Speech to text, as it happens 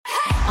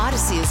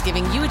Odyssey is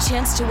giving you a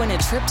chance to win a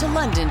trip to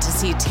London to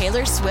see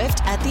Taylor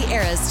Swift at the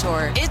Eras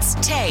Tour. It's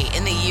Tay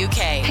in the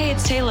UK. Hey,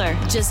 it's Taylor.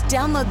 Just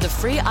download the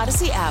free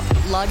Odyssey app,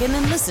 log in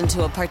and listen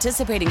to a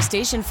participating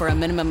station for a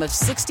minimum of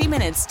 60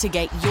 minutes to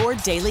get your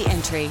daily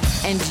entry.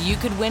 And you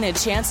could win a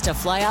chance to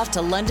fly off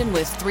to London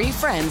with 3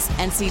 friends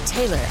and see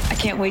Taylor. I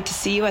can't wait to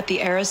see you at the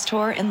Eras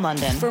Tour in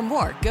London. For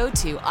more, go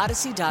to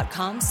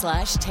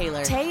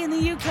odyssey.com/Taylor. Tay in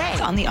the UK.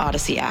 It's on the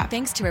Odyssey app.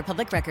 Thanks to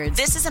Republic Records.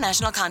 This is a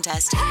national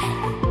contest.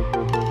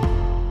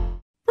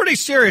 Pretty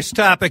serious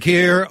topic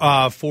here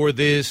for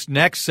this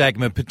next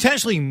segment.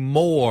 Potentially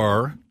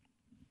more.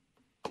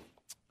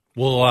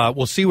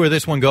 We'll see where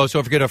this one goes.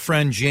 Don't forget our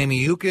friend Jamie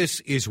Yuccas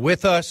is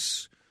with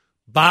us.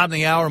 Bob in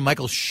the Hour,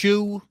 Michael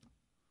Shue,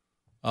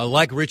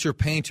 like Richard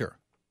Painter,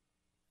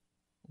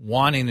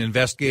 wanting an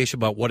investigation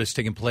about what has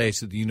taken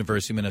place at the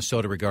University of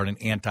Minnesota regarding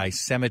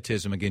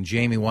anti-Semitism. Again,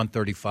 Jamie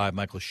 135,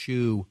 Michael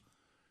Shue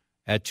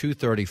at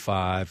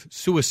 235.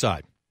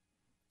 Suicide.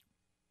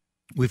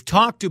 We've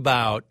talked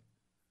about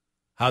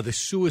how the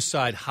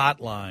suicide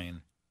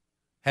hotline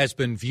has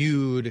been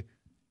viewed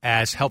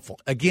as helpful.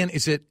 Again,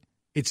 it's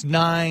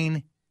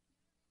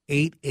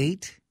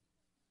 988?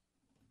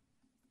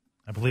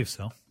 I believe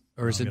so.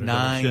 Or is it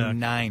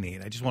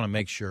 998? I just want to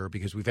make sure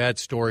because we've had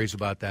stories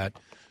about that.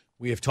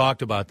 We have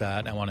talked about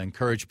that. I want to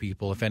encourage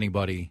people, if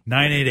anybody.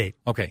 988.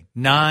 Okay,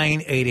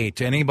 988.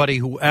 To anybody,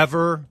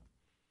 whoever,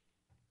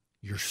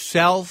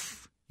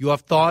 yourself, you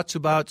have thoughts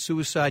about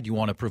suicide, you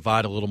want to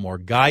provide a little more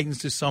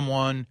guidance to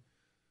someone,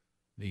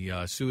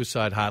 the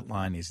suicide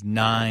hotline is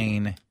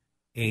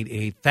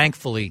 988.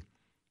 Thankfully,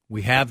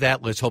 we have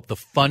that. Let's hope the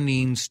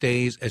funding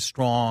stays as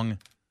strong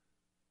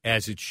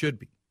as it should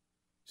be.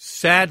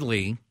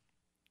 Sadly,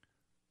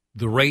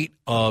 the rate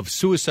of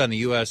suicide in the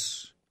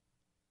U.S.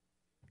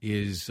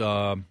 is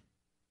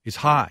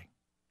high.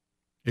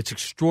 It's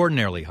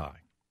extraordinarily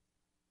high.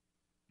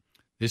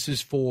 This is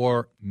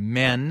for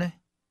men.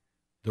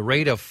 The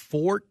rate of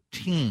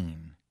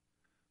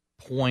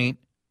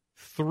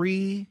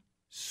 14.3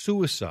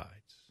 suicides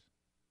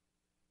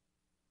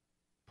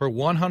per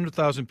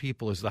 100,000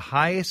 people is the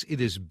highest it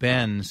has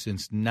been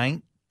since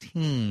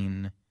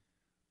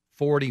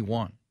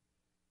 1941.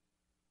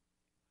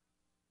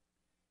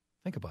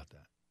 Think about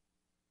that.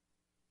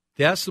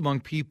 Deaths among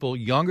people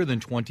younger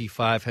than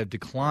 25 have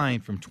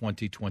declined from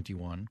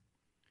 2021.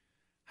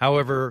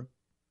 However,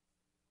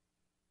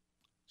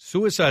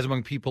 suicides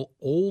among people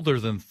older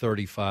than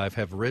 35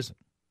 have risen.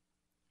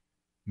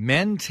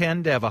 Men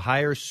tend to have a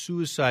higher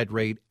suicide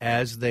rate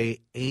as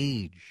they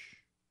age.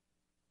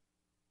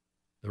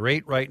 The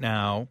rate right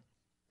now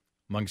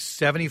among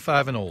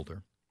 75 and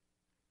older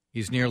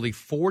is nearly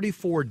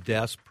 44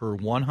 deaths per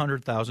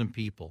 100,000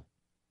 people.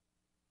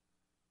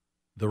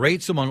 The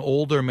rates among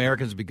older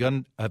Americans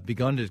have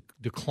begun to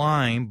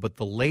decline, but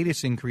the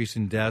latest increase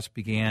in deaths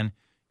began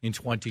in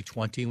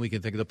 2020. We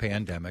can think of the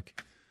pandemic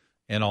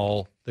and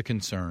all the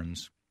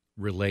concerns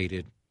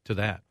related to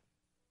that.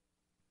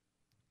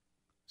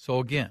 So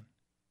again,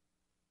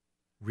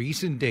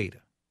 recent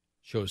data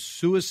shows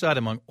suicide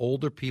among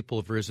older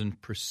people have risen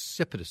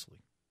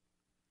precipitously.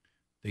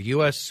 The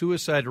U.S.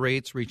 suicide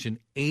rates reached an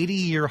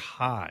 80-year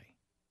high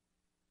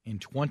in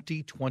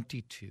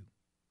 2022.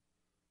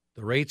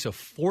 The rates of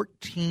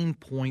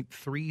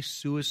 14.3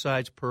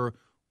 suicides per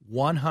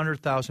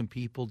 100,000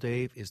 people,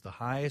 Dave, is the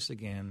highest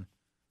again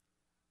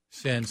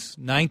since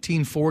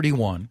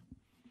 1941,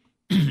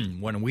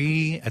 when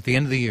we, at the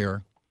end of the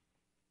year,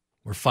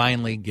 were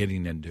finally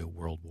getting into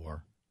World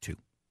War II.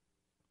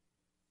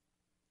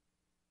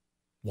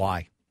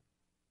 Why?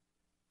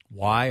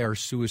 Why are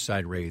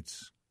suicide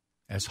rates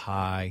as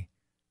high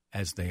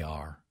as they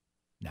are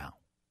now?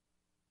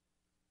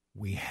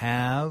 We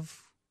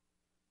have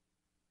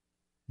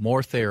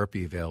more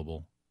therapy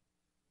available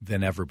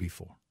than ever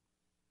before.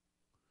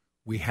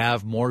 We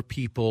have more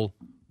people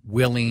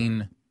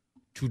willing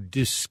to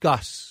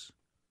discuss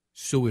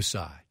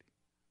suicide,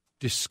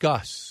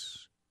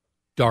 discuss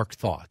dark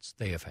thoughts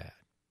they have had.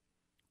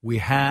 We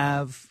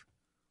have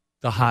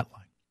the hotline.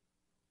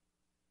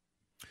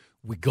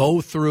 We go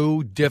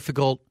through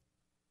difficult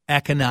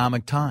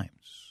economic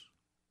times.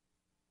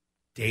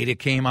 Data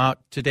came out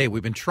today.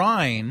 We've been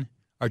trying,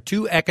 our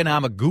two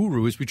economic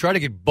gurus, we try to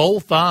get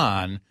both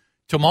on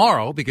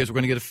tomorrow because we're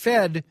going to get a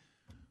Fed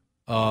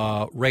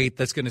rate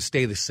that's going to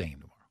stay the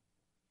same tomorrow.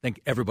 I think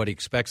everybody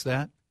expects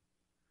that.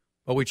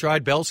 But we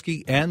tried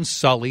Belsky and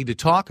Sully to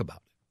talk about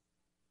it.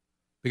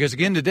 Because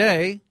again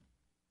today,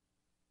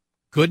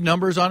 good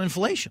numbers on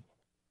inflation.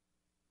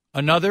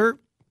 Another,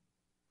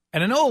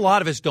 and I know a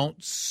lot of us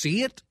don't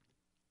see it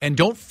and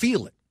don't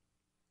feel it.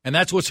 And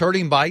that's what's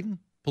hurting Biden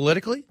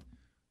politically.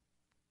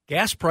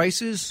 Gas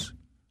prices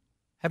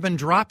have been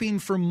dropping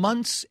for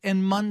months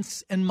and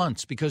months and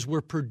months because we're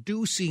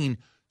producing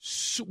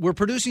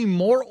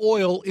more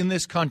oil in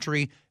this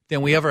country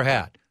than we ever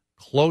had.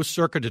 Close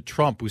circuit to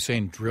Trump, who's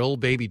saying, drill,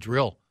 baby,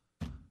 drill.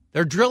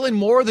 They're drilling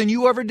more than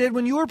you ever did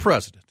when you were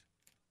president.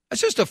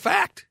 That's just a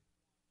fact.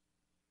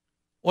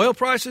 Oil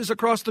prices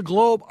across the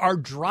globe are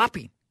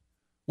dropping.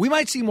 We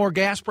might see more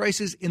gas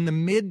prices in the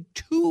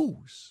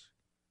mid-twos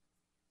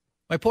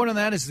My point on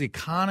that is the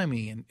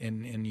economy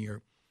and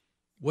your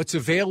what's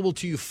available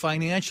to you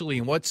financially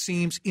and what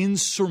seems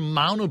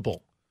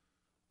insurmountable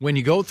when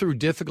you go through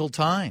difficult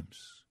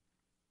times.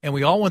 And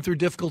we all went through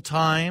difficult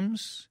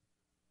times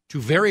to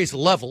various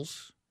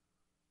levels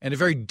and at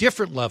very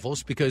different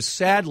levels because,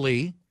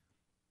 sadly,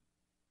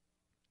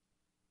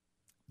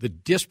 the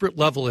disparate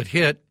level it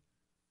hit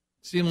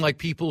seemed like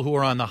people who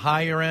are on the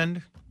higher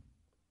end,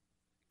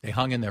 they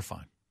hung in there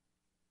fine.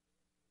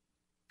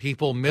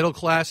 People middle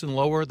class and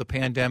lower, the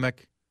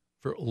pandemic,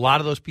 for a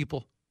lot of those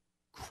people,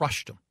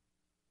 crushed them,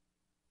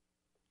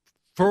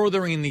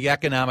 furthering the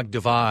economic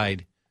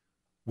divide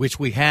which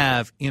we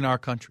have in our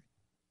country.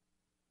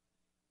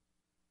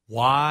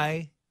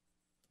 Why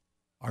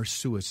are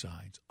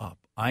suicides up?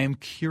 I am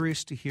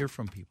curious to hear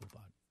from people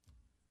about it.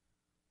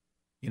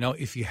 You know,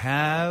 if you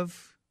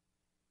have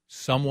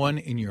someone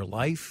in your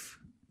life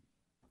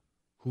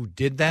who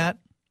did that,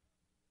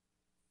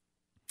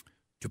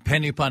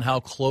 depending upon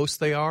how close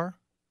they are,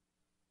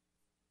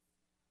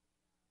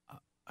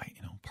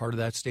 part of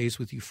that stays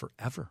with you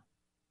forever.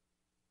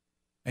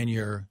 And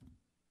you're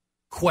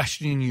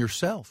questioning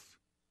yourself.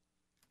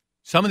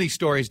 Some of these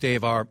stories,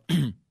 Dave, are,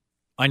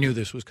 I knew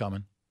this was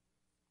coming.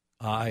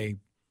 I,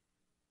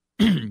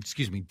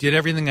 did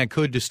everything I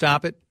could to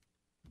stop it.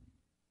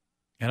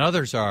 And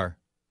others are,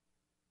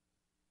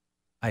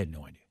 I had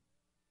no idea.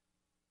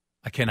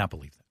 I cannot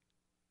believe that.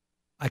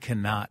 I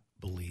cannot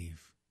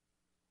believe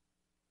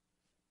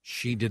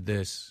she did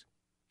this,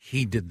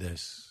 he did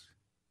this.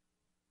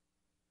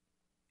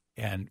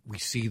 And we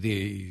see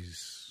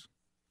these,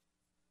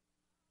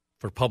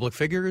 for public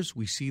figures,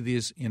 we see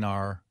these in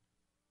our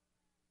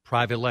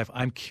private life.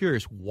 I'm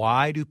curious,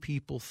 why do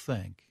people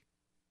think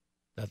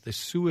that the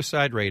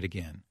suicide rate,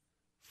 again,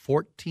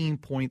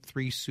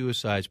 14.3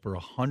 suicides per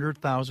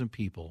 100,000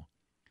 people,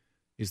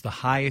 is the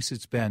highest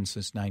it's been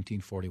since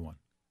 1941?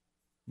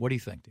 What do you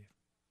think, Dave?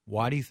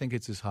 Why do you think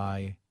it's as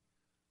high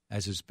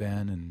as it's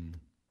been in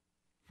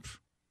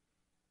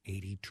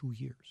 82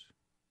 years?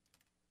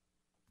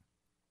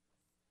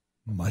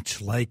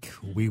 Much like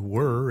we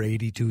were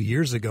 82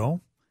 years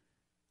ago,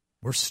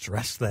 we're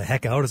stressed the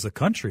heck out as a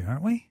country,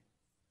 aren't we?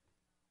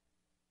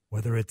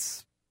 Whether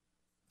it's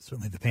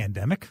certainly the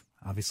pandemic,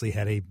 obviously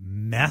had a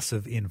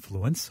massive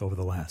influence over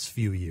the last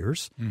few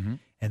years,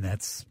 and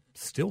that's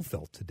still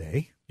felt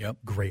today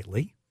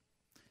greatly,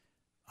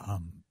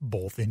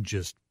 both in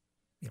just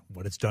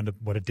what it's done to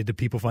what it did to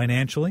people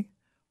financially,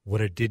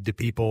 what it did to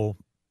people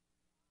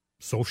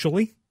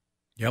socially,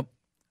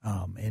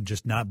 and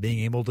just not being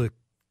able to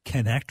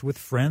connect with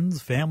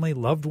friends, family,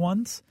 loved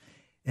ones,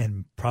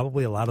 and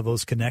probably a lot of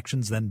those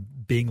connections then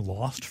being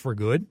lost for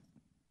good.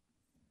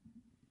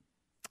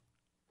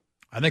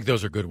 I think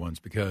those are good ones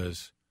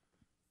because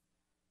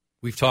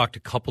we've talked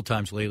a couple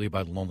times lately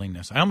about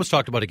loneliness. I almost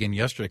talked about it again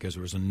yesterday because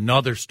there was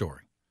another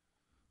story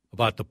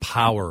about the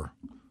power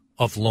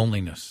of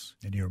loneliness.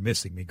 And you were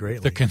missing me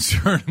greatly. The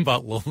concern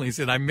about loneliness,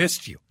 and I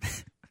missed you.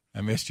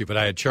 But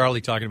I had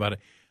Charlie talking about it.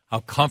 How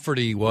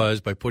comforted he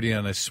was by putting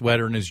on a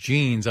sweater and his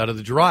jeans out of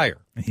the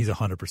dryer. And he's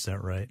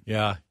 100% right.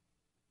 Yeah.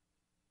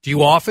 Do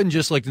you often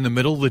just like in the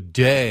middle of the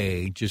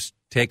day just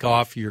take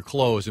off your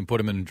clothes and put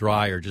them in the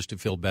dryer just to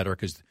feel better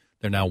because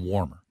they're now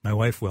warmer? My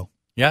wife will.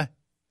 Yeah.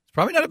 It's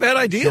probably not a bad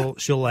idea.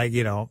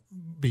 She'll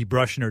be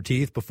brushing her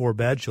teeth before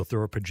bed. She'll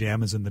throw her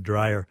pajamas in the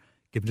dryer,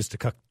 give them just a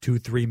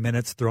 2-3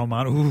 minutes, throw them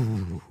on.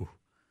 Ooh.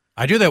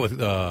 I do that with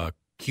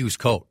Q's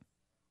coat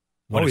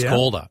when it's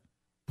cold out.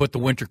 Put the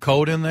winter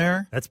coat in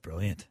there. That's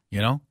brilliant.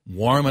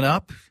 Warm it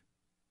up.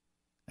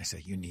 I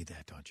say, you need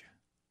that, don't you?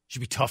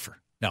 Should be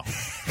tougher. No.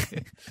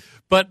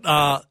 But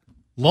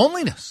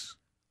loneliness.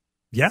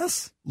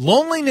 Yes.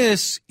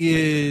 Loneliness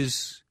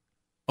is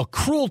a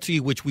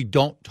cruelty which we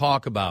don't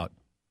talk about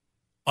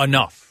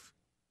enough.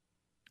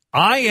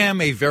 I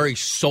am a very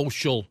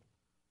social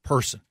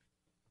person.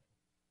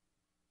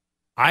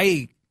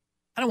 I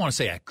don't want to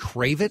say I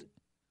crave it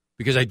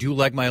because I do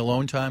like my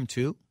alone time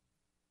too.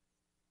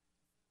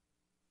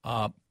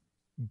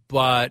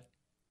 But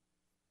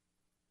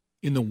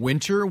in the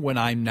winter when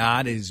I'm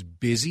not as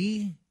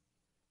busy,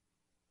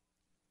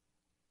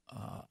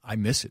 I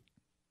miss it.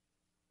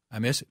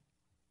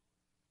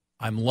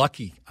 I'm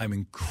lucky. I'm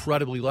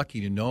incredibly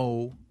lucky to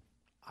know.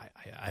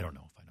 I don't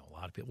know if I know a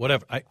lot of people.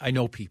 Whatever. I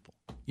know people.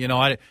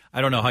 I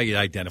don't know how you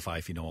identify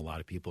if you know a lot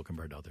of people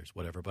compared to others.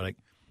 Whatever. But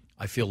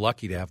I feel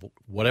lucky to have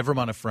whatever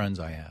amount of friends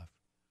I have.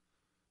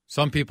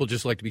 Some people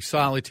just like to be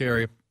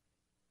solitary.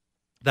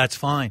 That's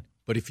fine.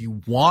 But if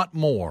you want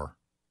more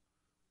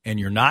and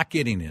you're not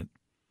getting it,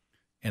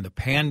 and the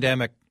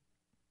pandemic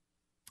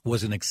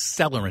was an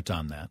accelerant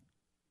on that,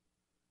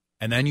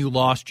 and then you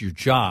lost your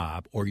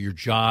job or your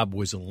job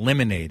was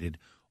eliminated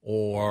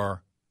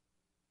or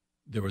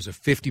there was a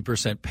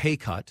 50% pay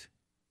cut.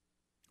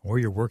 Or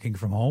you're working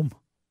from home.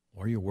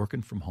 All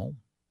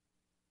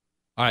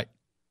right.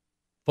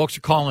 Folks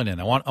are calling in.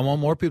 I want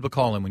more people to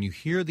call in. When you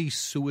hear these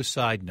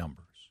suicide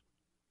numbers,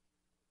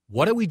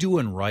 what are we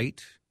doing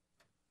right?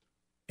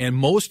 And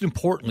most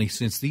importantly,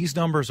 since these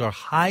numbers are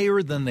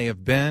higher than they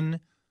have been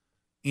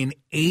in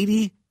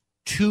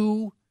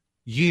 82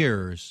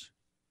 years,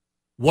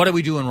 what are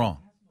we doing wrong?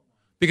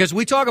 Because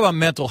we talk about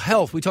mental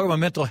health. We talk about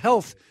mental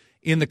health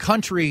in the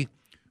country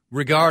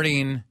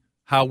regarding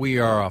how we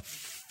are a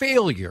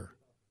failure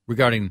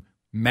regarding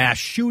mass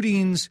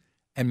shootings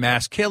and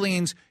mass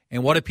killings.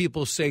 And what do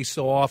people say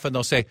so often?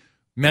 They'll say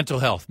mental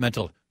health.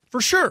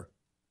 For sure.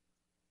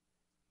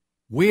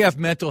 We have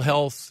mental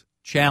health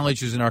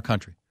challenges in our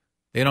country.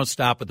 They don't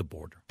stop at the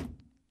border.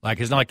 Like,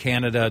 it's not like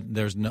Canada.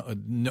 There's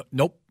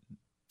nope.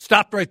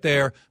 Stopped right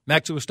there.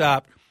 Mexico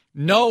stopped.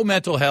 No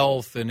mental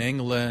health in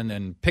England,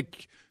 and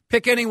pick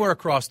anywhere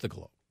across the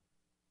globe.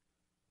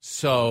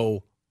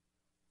 So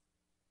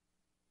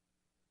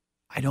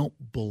I don't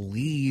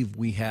believe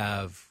we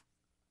have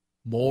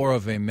more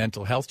of a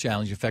mental health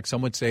challenge. In fact,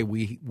 some would say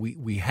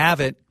we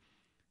have it,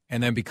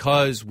 and then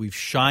because we've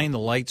shined the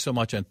light so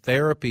much on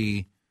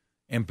therapy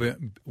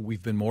and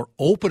we've been more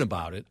open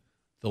about it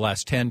the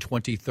last 10,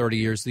 20, 30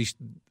 years, these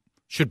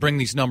should bring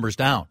these numbers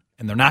down,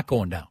 and they're not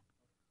going down.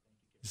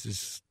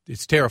 It's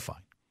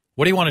terrifying.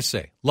 What do you want to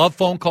say? Love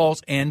phone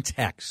calls and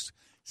texts.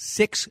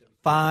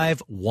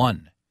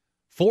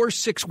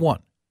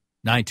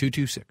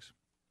 651-461-9226.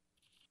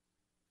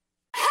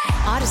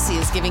 Odyssey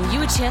is giving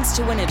you a chance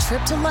to win a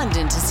trip to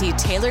London to see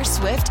Taylor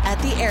Swift at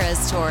the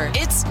Eras Tour.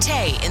 It's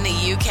Tay in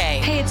the UK.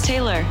 Hey, it's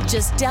Taylor.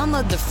 Just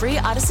download the free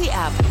Odyssey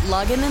app,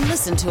 log in and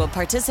listen to a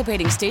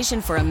participating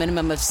station for a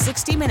minimum of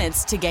 60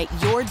 minutes to get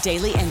your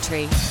daily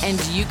entry. And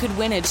you could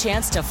win a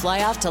chance to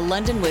fly off to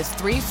London with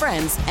 3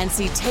 friends and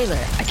see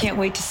Taylor. I can't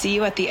wait to see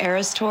you at the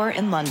Eras Tour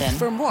in London.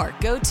 For more,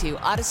 go to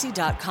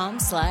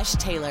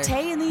odyssey.com/Taylor.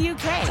 Tay in the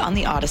UK. It's on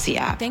the Odyssey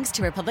app. Thanks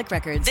to Republic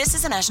Records. This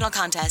is a national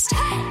contest.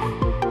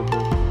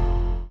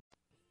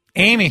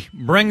 Amy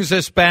brings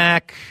us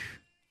back.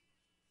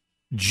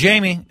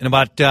 Jamie, in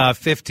about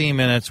 15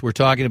 minutes, we're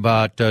talking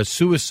about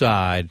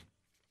suicide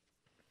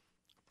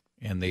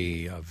and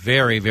the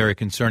very, very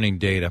concerning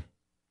data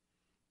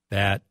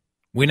that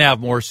we now have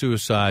more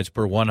suicides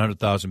per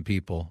 100,000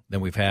 people than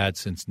we've had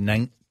since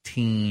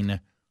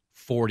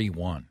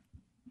 1941.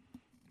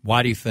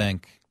 Why do you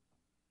think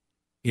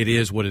it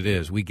is what it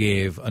is? We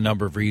gave a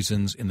number of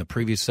reasons in the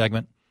previous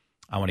segment.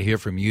 I want to hear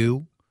from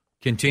you.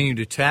 Continue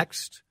to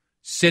text.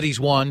 Cities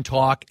One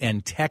talk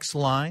and text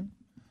line,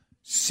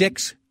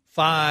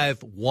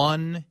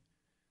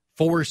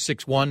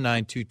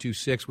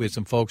 651-461-9226. We had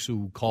some folks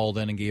who called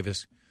in and gave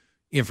us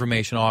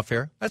information off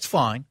air. That's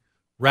fine.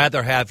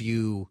 Rather have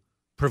you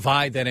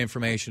provide that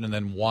information and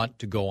then want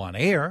to go on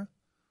air.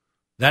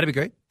 That'd be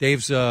great.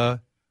 Dave's a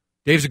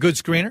good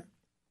screener.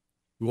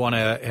 We want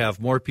to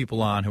have more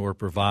people on who are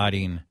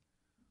providing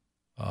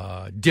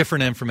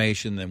different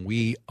information than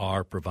we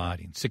are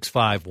providing.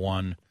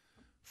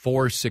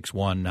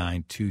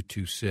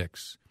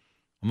 651-461-9226.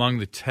 Among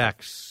the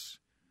texts,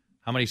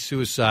 how many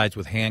suicides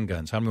with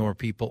handguns? How many more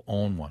people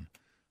own one?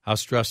 How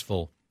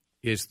stressful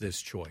is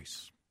this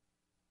choice?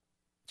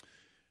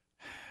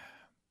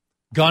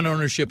 Gun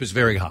ownership is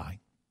very high.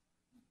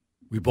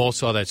 We both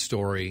saw that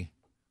story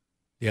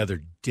the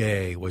other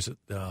day. Was it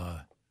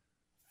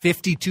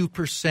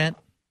 52%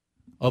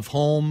 of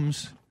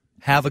homes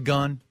have a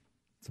gun?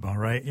 That's about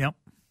right, yep.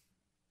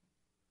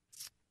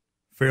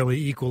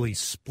 Fairly equally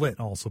split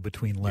also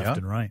between left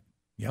and right.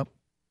 Yep,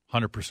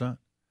 100%.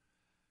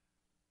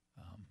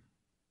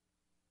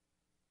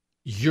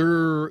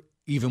 You're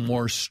even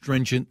more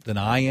stringent than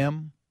I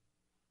am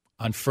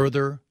on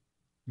further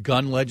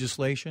gun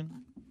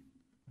legislation.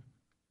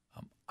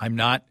 I'm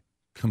not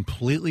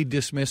completely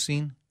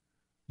dismissing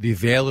the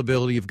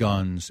availability of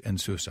guns and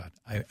suicide.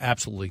 I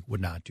absolutely would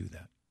not do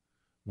that.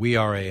 We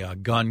are a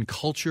gun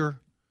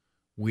culture.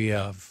 We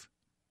have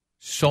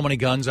so many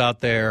guns out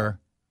there,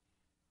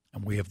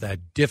 and we have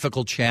that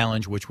difficult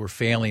challenge, which we're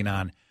failing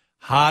on.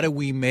 How do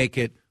we make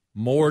it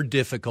more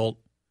difficult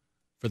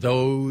for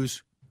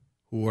those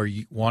who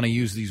want to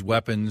use these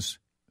weapons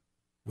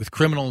with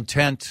criminal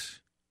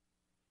intent?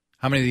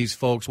 How many of these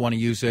folks want to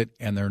use it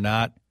and they're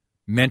not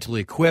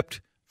mentally equipped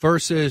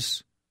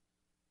versus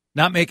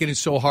not making it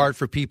so hard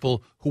for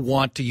people who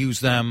want to use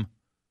them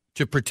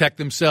to protect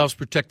themselves,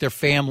 protect their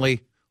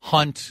family,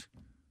 hunt,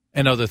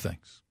 and other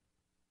things?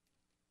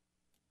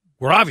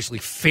 We're obviously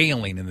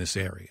failing in this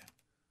area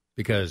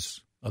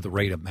because of the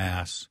rate of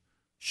mass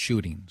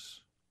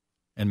shootings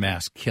and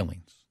mass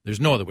killings.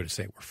 There's no other way to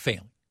say it. We're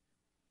failing.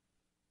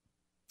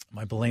 Am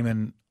I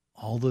blaming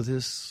all of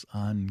this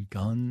on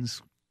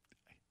guns?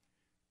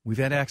 We've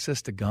had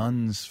access to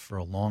guns for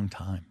a long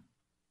time.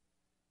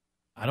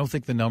 I don't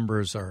think the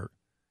numbers are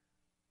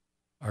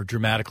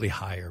dramatically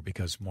higher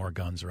because more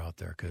guns are out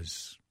there,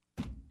 because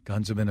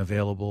guns have been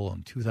available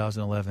in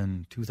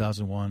 2011,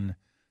 2001,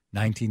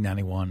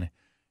 1991,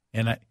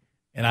 and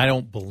I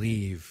don't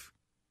believe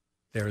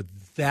they're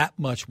that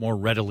much more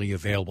readily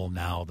available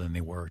now than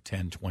they were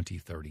 10, 20,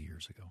 30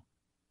 years ago.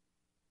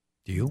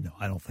 Do you? No,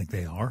 I don't think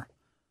they are.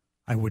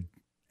 I would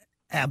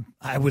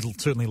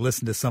certainly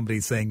listen to somebody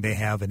saying they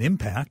have an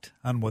impact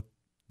on what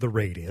the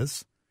rate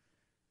is.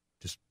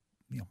 Just,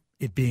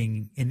 it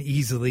being an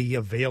easily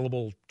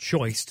available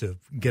choice to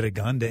get a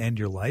gun to end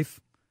your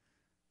life.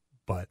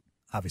 But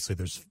obviously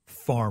there's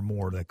far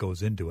more that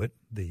goes into it,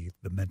 the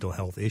mental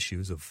health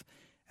issues of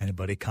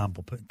anybody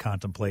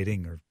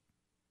contemplating or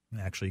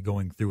actually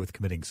going through with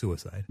committing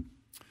suicide.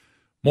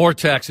 More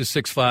texts,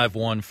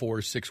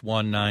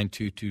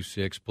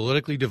 651-461-9226.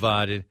 Politically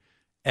divided,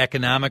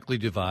 economically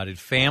divided,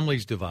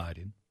 families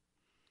divided,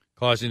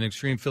 causing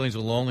extreme feelings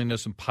of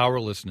loneliness and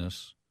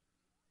powerlessness.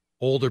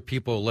 Older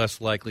people are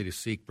less likely to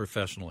seek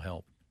professional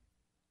help.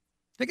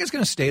 Think it's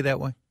going to stay that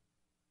way?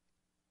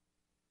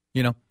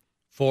 You know,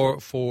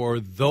 for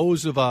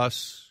those of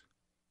us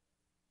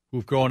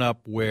who've grown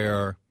up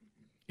where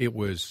it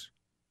was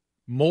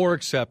more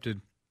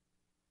accepted,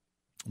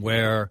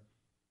 where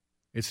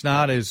it's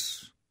not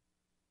as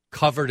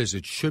covered as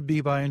it should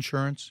be by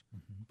insurance,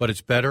 but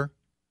it's better.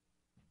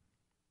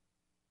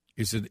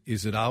 Is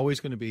it always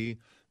going to be,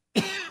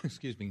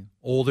 excuse me,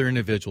 older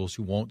individuals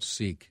who won't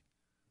seek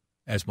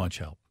as much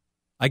help?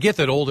 I get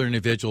that older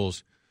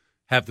individuals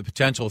have the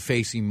potential of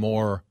facing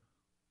more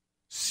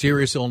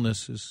serious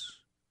illnesses,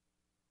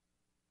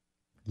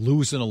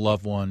 losing a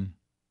loved one,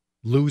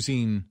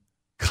 losing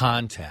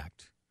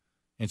contact.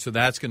 And so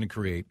that's going to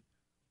create,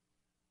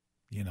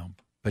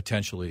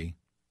 potentially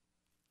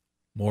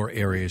more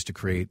areas to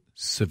create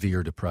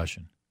severe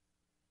depression.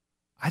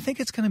 I think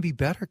it's going to be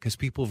better because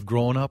people have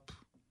grown up,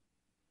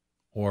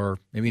 or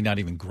maybe not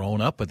even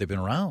grown up, but they've been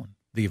around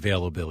the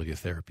availability of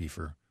therapy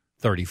for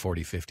 30,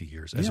 40, 50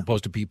 years, as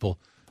opposed to people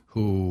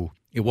who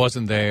it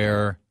wasn't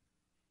there.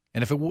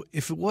 And if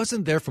it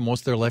wasn't there for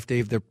most of their life,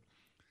 Dave, a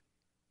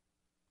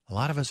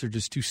lot of us are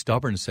just too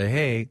stubborn to say,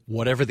 hey,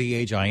 whatever the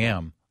age I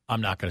am,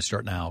 I'm not going to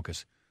start now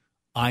because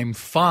I'm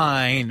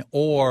fine,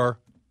 or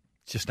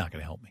it's just not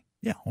going to help me.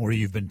 Yeah, or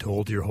you've been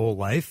told your whole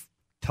life,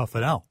 tough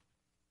it out.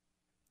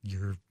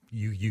 You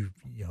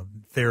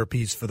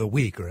therapies for the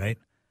weak, right?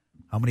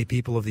 How many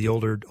people of the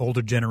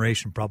older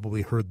generation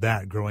probably heard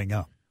that growing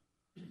up?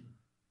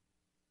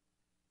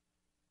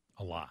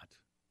 A lot.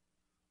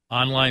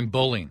 Online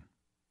bullying.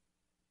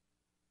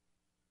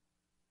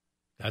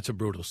 That's a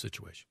brutal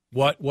situation.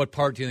 What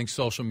part do you think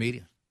social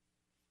media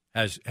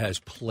has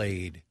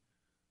played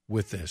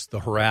with this?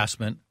 The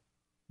harassment,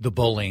 the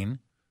bullying.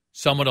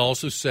 Some would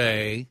also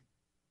say,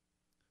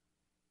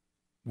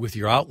 with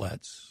your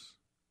outlets,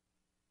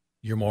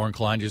 you're more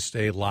inclined to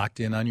stay locked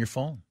in on your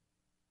phone.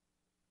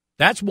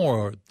 That's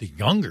more the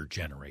younger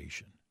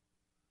generation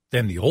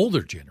than the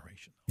older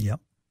generation.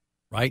 Yep.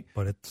 Right?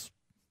 But it's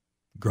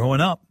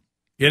growing up.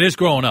 It is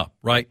growing up,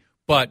 right?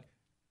 But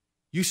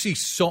you see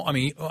how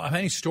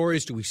many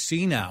stories do we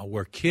see now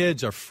where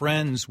kids are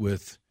friends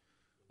with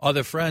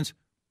other friends?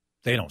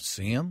 They don't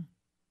see them.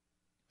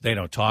 They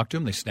don't talk to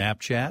them. They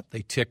Snapchat.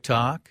 They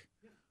TikTok.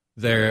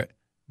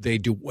 They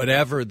do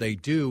whatever they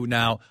do.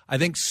 Now, I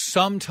think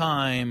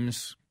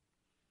sometimes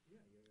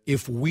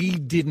if we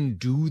didn't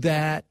do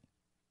that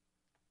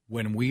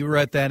when we were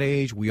at that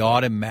age, we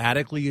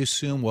automatically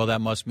assume, well,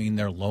 that must mean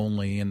they're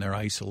lonely and they're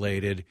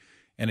isolated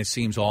and it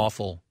seems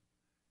awful.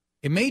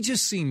 It may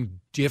just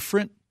seem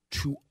different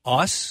to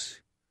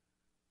us,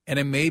 and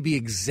it may be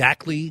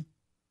exactly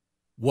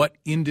what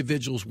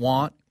individuals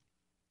want,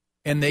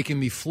 and they can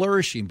be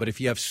flourishing. But if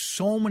you have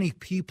so many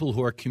people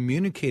who are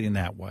communicating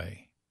that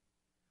way,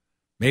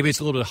 maybe it's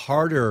a little bit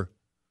harder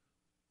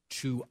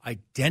to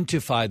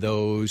identify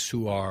those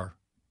who are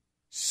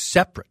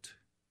separate,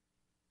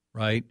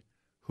 right,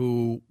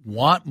 who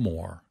want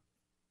more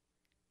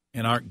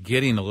and aren't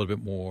getting a little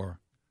bit more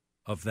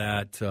of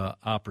that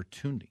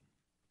opportunity.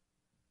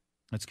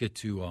 Let's get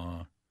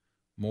to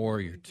more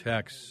of your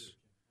texts.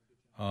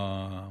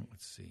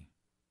 Let's see.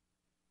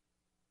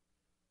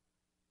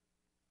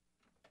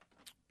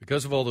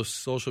 Because of all the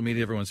social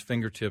media, everyone's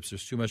fingertips,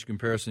 there's too much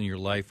comparison in your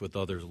life with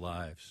others'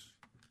 lives.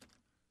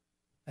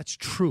 That's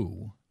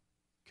true,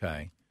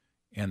 okay?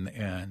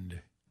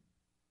 And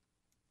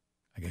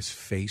I guess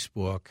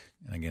Facebook,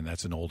 and again,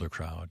 that's an older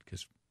crowd,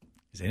 because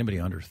is anybody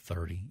under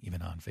 30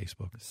 even on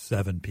Facebook?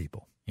 7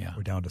 people. Yeah.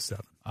 We're down to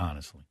 7.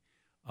 Honestly.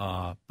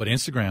 But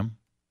Instagram,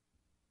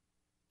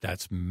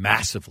 that's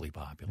massively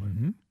popular.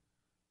 Mm-hmm.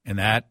 And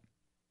that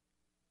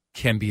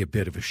can be a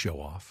bit of a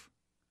show-off.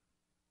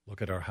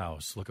 Look at our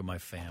house. Look at my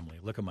family.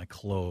 Look at my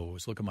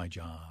clothes. Look at my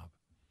job.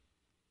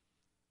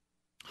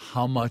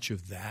 How much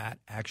of that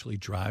actually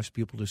drives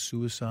people to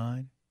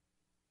suicide?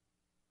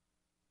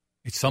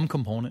 It's some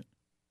component.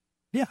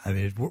 Yeah, I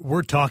mean,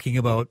 we're talking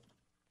about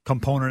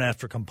component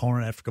after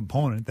component after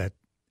component that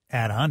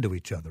add on to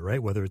each other,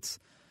 right? Whether it's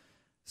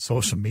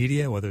social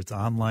media, whether it's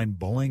online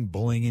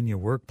bullying in your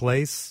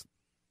workplace,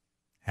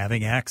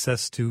 having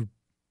access to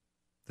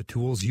the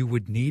tools you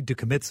would need to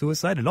commit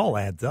suicide, it all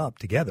adds up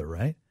together,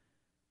 right?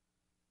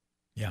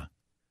 Yeah.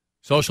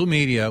 Social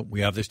media,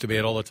 we have this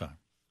debate all the time,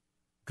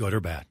 good or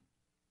bad.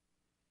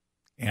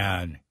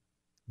 And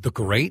the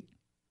great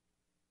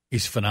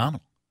is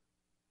phenomenal.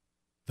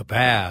 The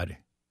bad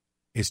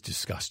is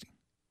disgusting.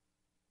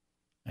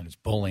 And it's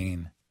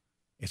bullying,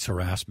 it's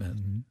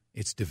harassment,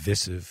 it's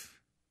divisive.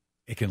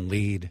 It can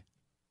lead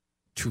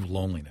to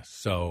loneliness.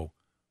 So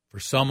for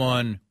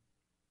someone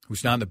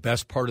who's not in the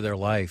best part of their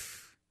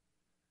life,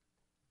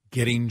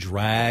 getting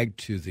dragged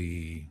to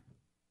the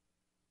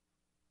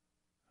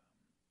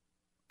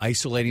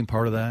isolating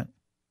part of that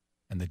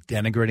and the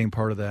denigrating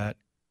part of that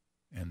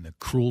and the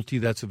cruelty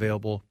that's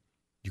available,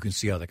 you can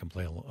see how that can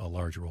play a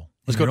large role.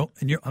 Let's go.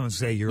 And I'm going to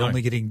say you're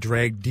only getting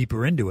dragged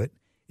deeper into it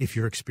if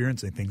you're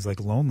experiencing things like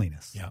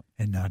loneliness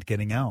and not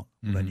getting out.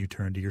 Mm-hmm. Then you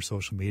turn to your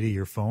social media,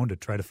 your phone to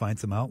try to find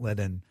some outlet.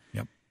 And,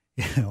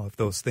 if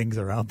those things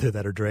are out there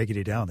that are dragging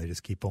you down, they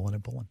just keep pulling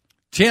and pulling.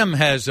 Tim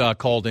has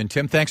called in.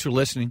 Tim, thanks for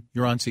listening.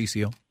 You're on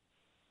CCO.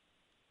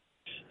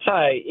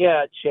 Hi.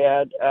 Yeah,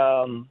 Chad.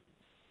 Got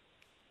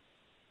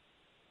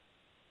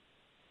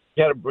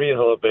to breathe a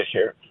little bit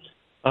here.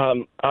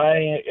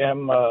 I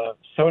am a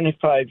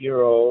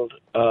 75-year-old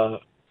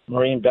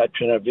Marine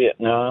veteran of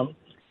Vietnam.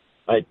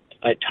 I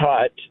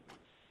taught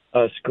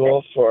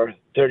school for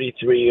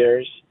 33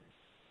 years,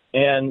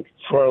 and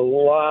for a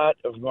lot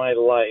of my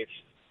life,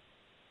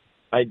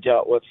 I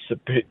dealt with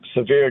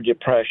severe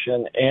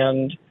depression,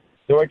 and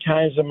there were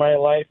times in my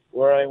life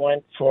where I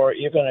went for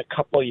even a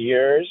couple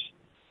years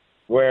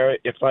where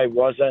if I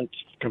wasn't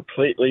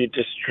completely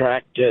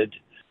distracted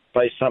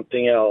by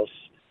something else,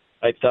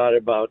 I thought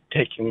about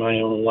taking my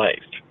own life.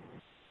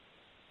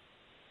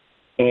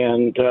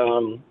 And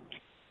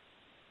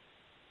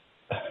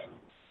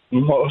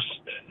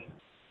most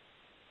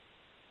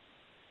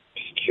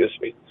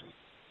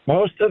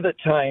of the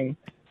time,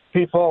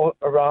 people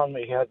around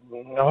me had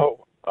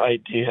no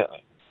idea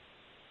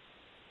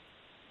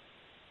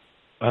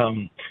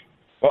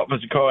what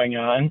was going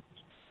on.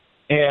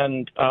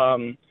 And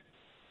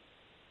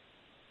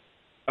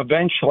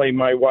eventually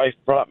my wife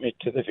brought me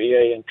to the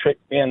VA and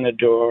tricked me in the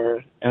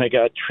door, and I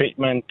got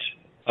treatment.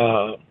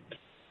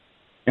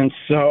 And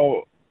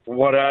so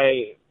what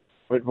I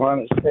would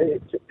want to say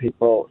to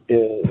people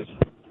is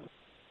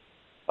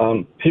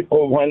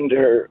people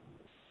wonder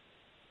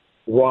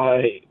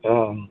why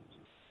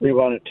we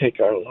want to take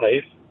our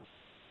life.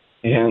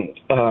 And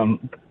I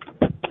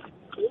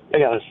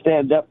got to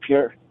stand up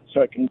here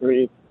so I can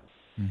breathe.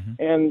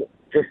 Mm-hmm. And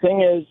the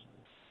thing is,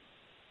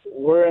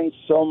 we're in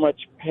so much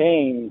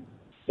pain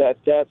that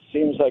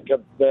seems like a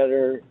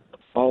better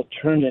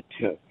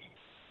alternative.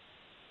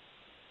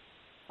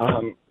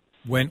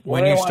 When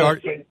you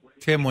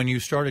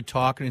started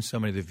talking to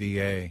somebody at the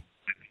VA,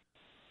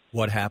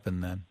 what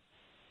happened then?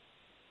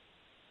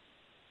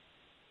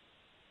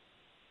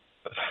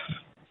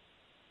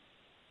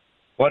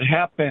 What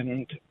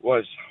happened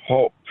was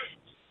hope.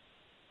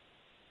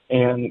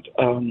 And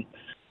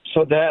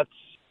so that's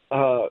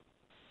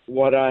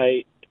what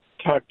I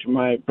talked to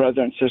my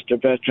brother and sister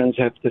veterans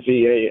at the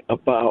VA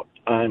about.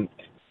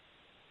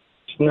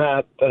 It's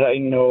not that I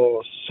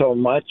know so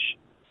much.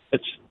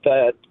 It's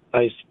that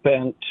I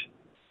spent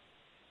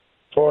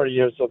 4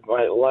 years of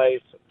my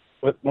life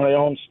with my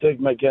own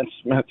stigma against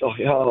mental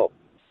health,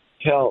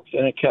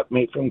 and it kept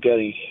me from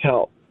getting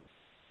help.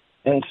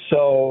 And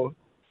so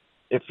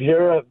if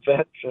you're a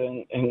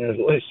veteran and you're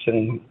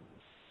listening,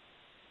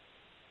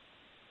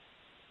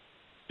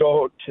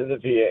 go to the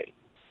VA.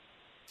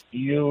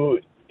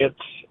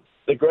 It's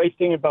the great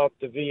thing about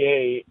the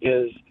VA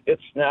is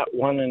it's not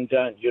one and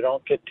done. You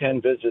don't get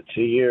 10 visits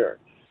a year.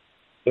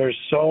 There's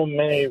so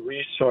many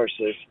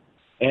resources,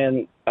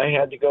 and I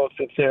had to go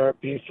through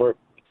therapy for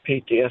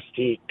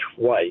PTSD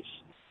twice.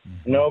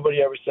 Mm-hmm.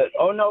 Nobody ever said,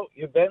 "Oh no,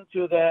 you've been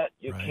through that.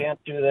 You can't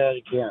do that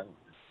again."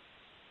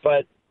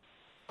 But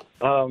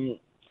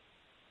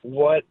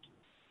what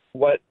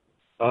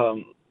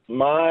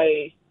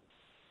my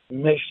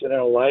mission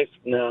in life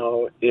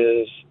now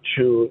is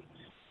to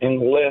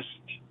enlist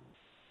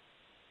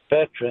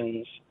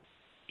veterans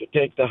to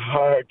take the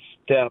hard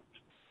step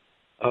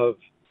of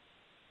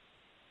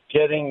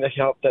getting the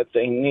help that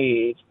they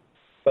need,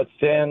 but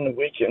then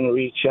we can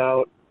reach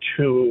out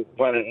to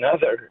one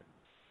another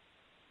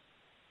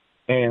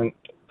and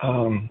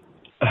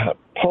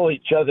pull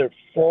each other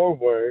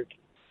forward.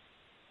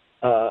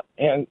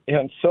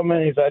 And so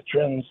many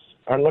veterans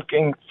are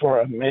looking for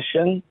a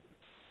mission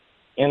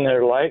in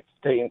their life.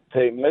 They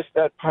miss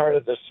that part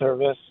of the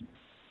service.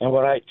 And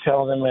what I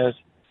tell them is,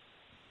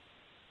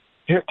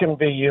 here can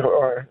be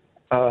your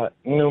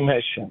new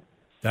mission.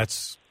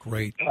 That's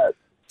great.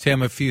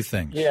 Tim, a few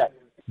things. Yeah.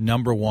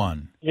 Number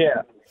one.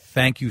 Yeah.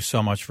 Thank you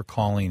so much for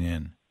calling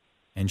in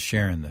and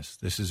sharing this.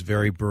 This is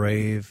very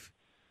brave.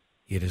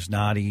 It is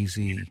not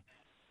easy.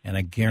 And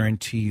I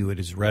guarantee you it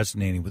is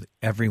resonating with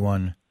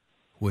everyone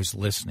who is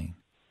listening.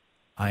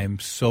 I am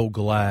so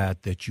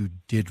glad that you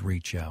did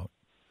reach out.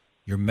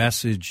 Your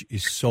message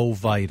is so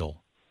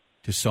vital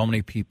to so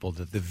many people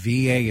that the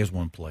VA is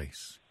one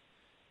place.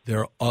 There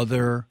are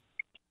other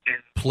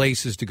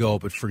places to go,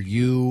 but for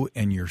you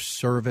and your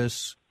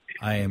service,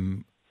 I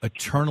am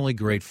eternally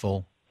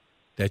grateful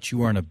that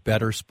you are in a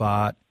better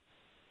spot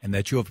and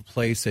that you have a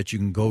place that you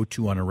can go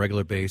to on a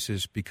regular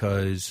basis,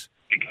 because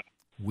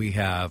we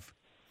have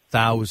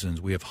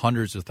thousands, we have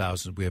hundreds of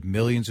thousands, we have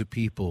millions of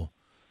people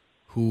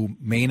who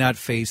may not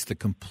face the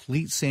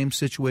complete same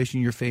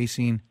situation you're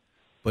facing,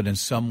 but in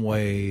some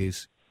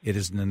ways it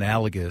is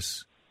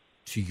analogous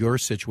to your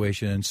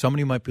situation. And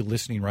somebody might be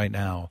listening right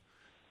now,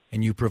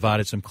 and you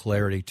provided some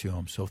clarity to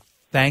them. So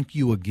thank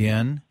you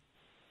again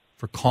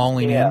for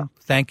calling in.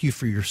 Thank you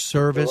for your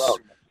service.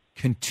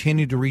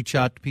 Continue to reach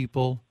out to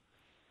people,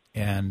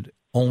 and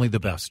only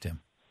the best,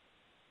 Tim.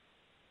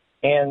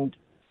 And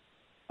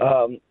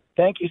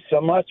thank you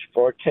so much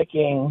for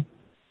taking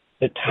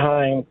the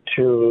time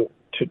to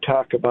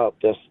talk about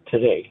this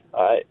today.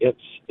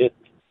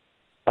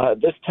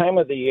 This time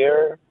of the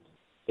year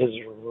is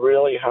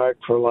really hard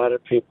for a lot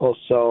of people,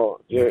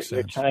 so your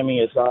timing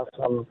is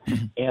awesome,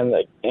 and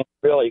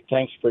really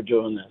thanks for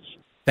doing this.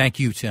 Thank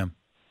you, Tim.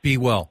 Be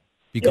well.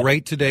 Be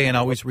great today, and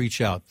always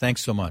reach out.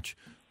 Thanks so much.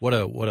 What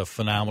a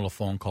phenomenal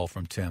phone call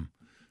from Tim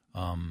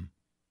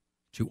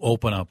to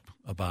open up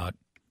about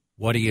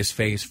what he has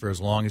faced for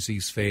as long as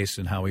he's faced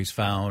and how he's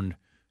found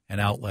an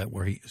outlet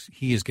where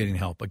he is getting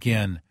help.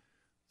 Again,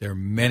 there are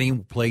many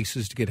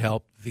places to get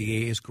help.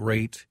 VA is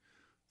great.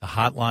 The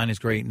hotline is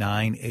great,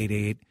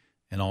 988.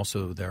 And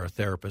also there are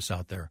therapists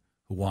out there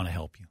who want to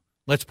help you.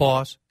 Let's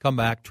pause, come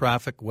back,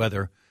 traffic,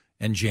 weather,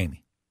 and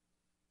Jamie.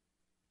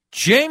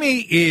 Jamie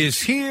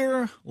is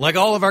here, like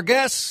all of our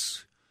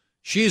guests.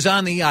 She is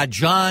on the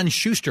John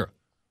Schuster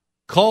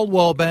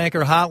Coldwell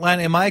Banker hotline.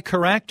 Am I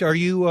correct? Are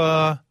you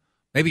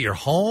maybe you're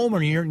home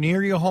or you're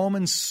near your home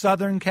in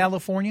Southern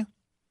California?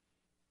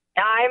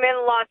 I'm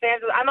in Los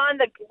Angeles. I'm on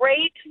the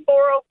Great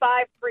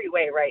 405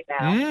 freeway right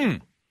now.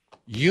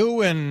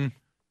 You and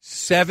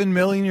 7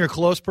 million of your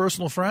close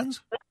personal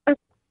friends?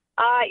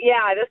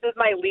 Yeah, this is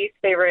my least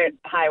favorite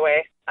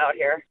highway out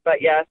here,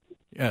 but yes.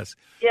 Yes.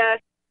 Yes.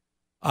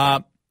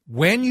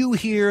 When you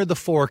hear the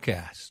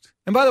forecast,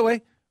 and by the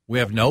way, we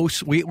have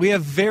we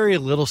have very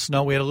little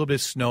snow. We had a little bit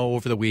of snow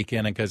over the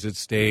weekend because it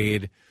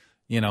stayed,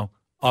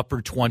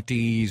 upper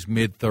 20s,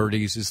 mid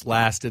 30s. It's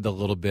lasted a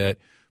little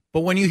bit. But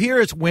when you hear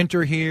it's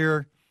winter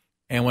here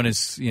and when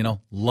it's,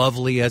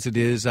 lovely as it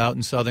is out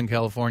in Southern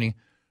California,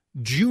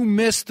 do you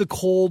miss the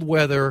cold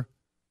weather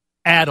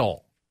at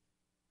all?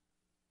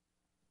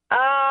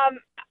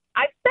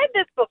 I've said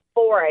this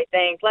before, I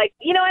think. At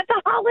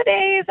the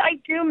holidays,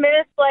 I do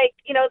miss,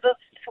 the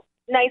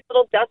nice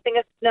little dusting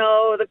of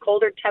snow, the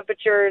colder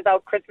temperatures,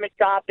 out Christmas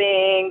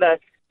shopping,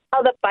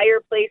 how the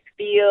fireplace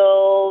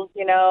feels,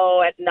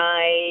 at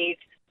night.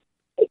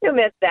 I do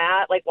miss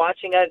that,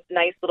 watching a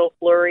nice little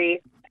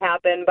flurry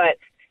happen. But,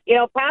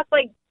 past,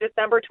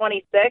 December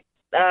 26th,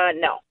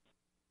 no.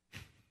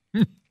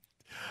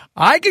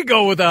 I could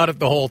go without it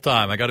the whole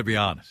time. I got to be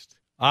honest.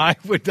 I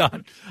would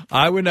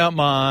not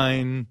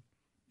mind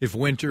if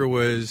winter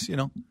was,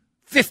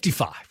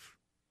 55,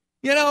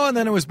 and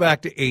then it was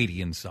back to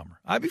 80 in summer.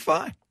 I'd be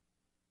fine.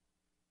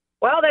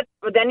 Well,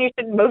 then you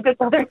should move to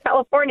Southern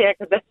California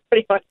because that's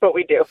pretty much what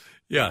we do.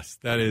 Yes,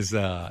 that is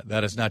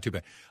not too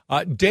bad.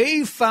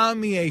 Dave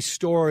found me a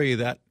story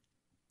that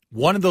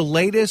one of the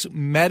latest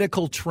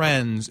medical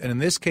trends, and in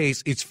this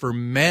case, it's for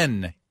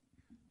men.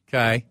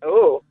 Okay.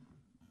 Oh.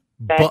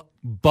 Okay.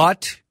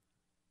 Butt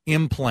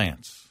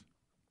implants.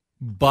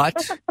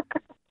 Butt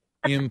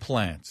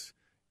implants.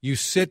 You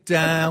sit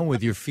down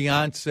with your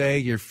fiance,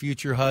 your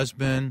future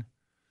husband,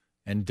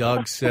 and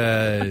Doug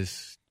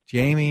says,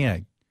 Jamie,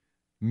 I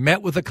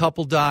met with a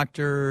couple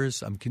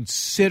doctors. I'm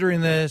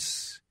considering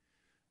this.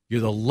 You're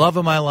the love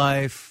of my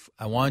life.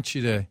 I want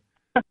you to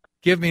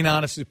give me an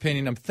honest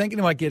opinion. I'm thinking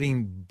about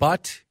getting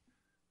butt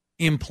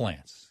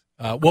implants.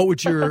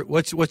 What's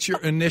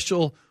your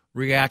initial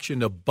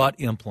reaction to butt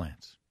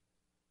implants?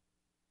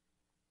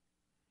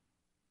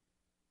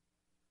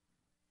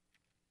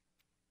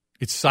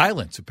 It's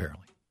silence,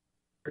 apparently.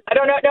 I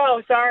don't know.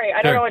 No, sorry.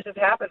 I don't know what just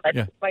happened.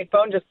 My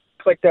phone just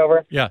clicked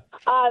over. Yeah.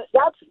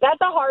 That's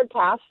a hard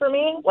pass for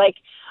me.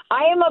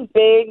 I am a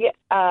big,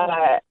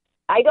 I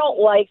don't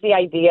like the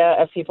idea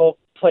of people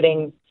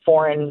putting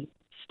foreign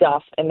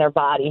stuff in their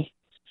body.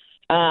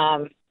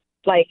 I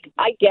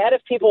get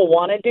if people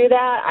want to do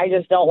that. I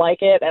just don't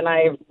like it. And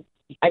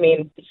I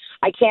mean,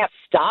 I can't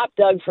stop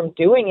Doug from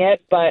doing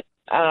it, but,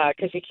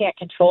 cause you can't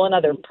control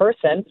another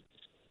person,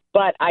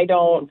 but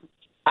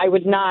I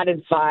would not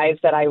advise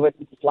that I would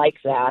like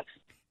that.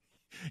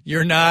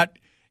 You're not,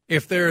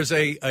 if there's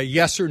a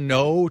yes or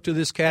no to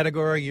this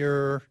category,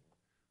 you're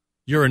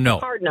a no.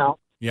 Hard no.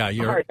 Yeah,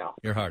 hard no.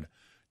 You're hard.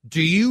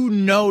 Do you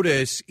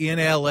notice in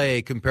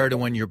L.A. compared to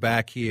when you're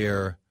back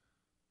here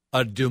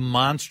a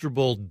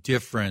demonstrable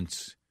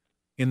difference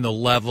in the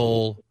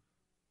level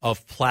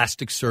of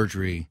plastic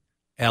surgery,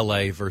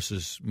 L.A.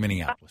 versus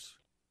Minneapolis?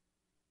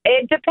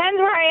 It depends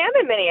where I am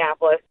in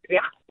Minneapolis, to be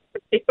honest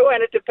with you,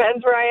 and it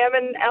depends where I am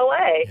in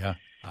L.A. Yeah,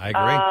 I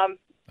agree.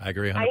 I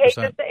agree 100%. I hate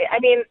to say,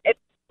 it's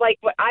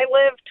I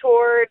live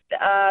toward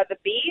the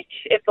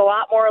beach. It's a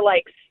lot more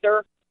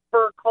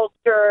surfer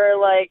culture,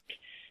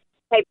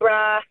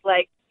 hyper,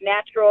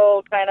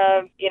 natural kind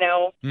of,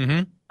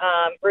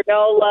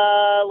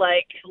 granola,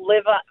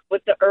 live up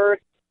with the earth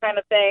kind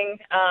of thing.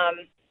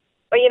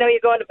 But, you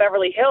go into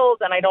Beverly Hills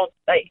and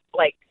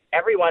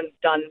everyone's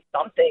done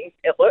something,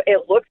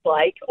 it looks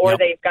like, or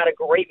they've got a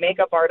great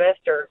makeup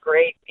artist or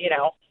great,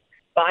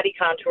 body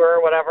contour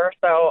or whatever.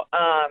 So,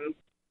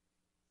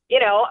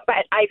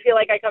 but I feel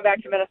like I come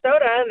back to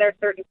Minnesota and there's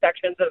certain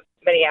sections of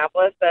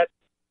Minneapolis that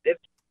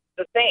it's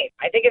the same.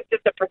 I think it's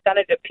just a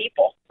percentage of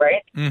people,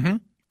 right? Mm-hmm.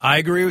 I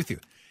agree with you.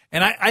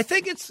 And I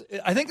think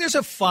there's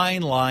a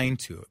fine line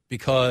to it,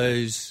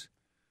 because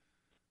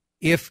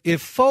if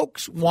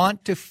folks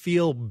want to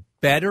feel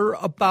better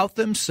about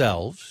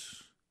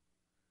themselves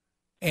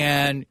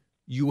and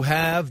you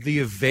have the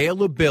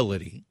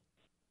availability,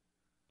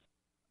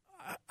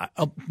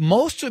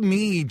 most of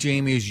me,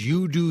 Jamie, is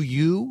you do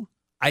you.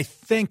 I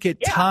think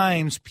at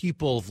times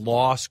people have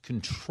lost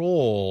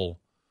control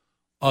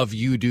of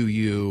you do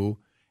you.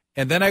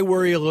 And then I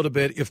worry a little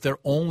bit if they're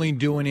only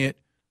doing it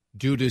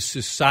due to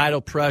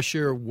societal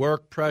pressure,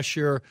 work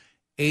pressure,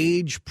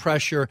 age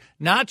pressure.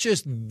 Not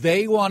just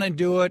they want to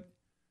do it,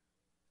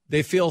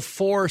 they feel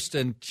forced.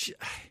 And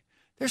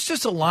there's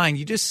just a line.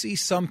 You just see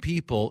some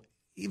people,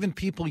 even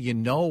people you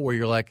know, where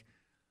you're like,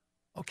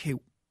 okay,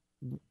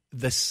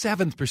 the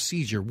 7th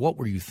procedure, what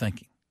were you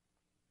thinking?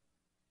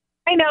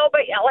 I know,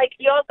 but like,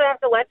 you also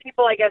have to let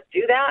people, I guess,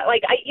 do that.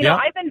 Like,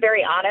 I've been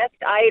very honest.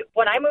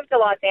 When I moved to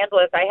Los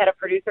Angeles, I had a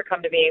producer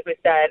come to me who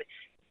said,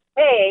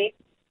 hey,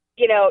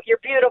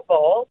 you're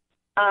beautiful.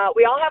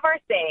 We all have our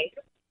things,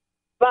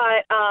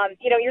 but,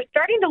 you're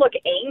starting to look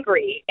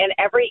angry in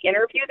every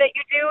interview that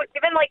you do,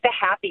 even like the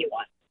happy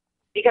one,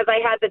 because I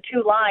had the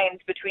 2 lines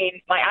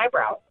between my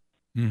eyebrows.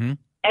 Mm-hmm.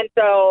 And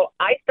so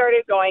I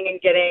started going and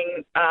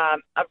getting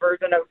a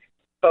version of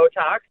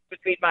Botox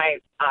between my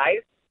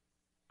eyes.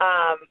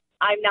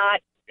 I'm not,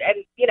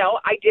 and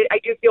I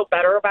do feel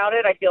better about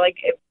it. I feel like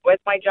with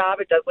my job,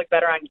 it does look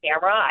better on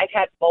camera. I've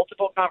had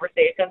multiple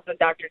conversations with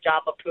Dr.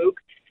 John LaPook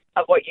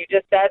of what you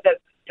just said,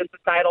 that the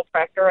societal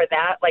pressure and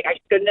that, like, I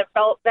shouldn't have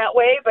felt that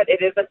way, but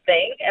it is a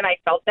thing, and I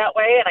felt that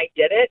way, and I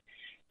did it,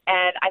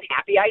 and I'm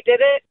happy I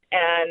did it,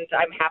 and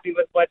I'm happy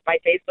with what my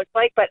face looks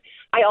like. But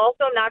I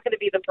also am not going to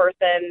be the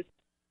person,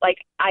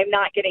 like, I'm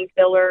not getting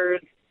fillers.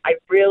 I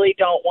really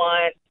don't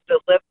want the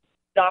lip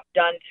stuff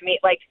done to me.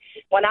 Like,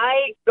 when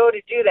I go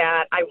to do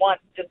that, I want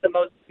just the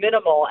most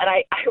minimal. And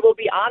I will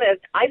be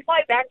honest, I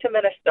fly back to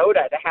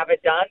Minnesota to have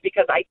it done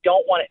because I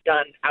don't want it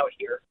done out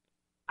here.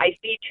 I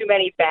see too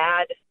many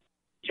bad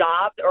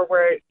jobs, or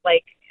where,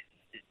 like,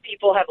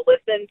 people have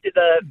listened to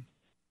the,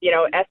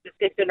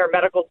 esthetician or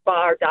medical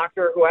spa or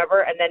doctor or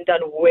whoever, and then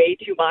done way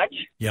too much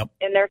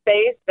in their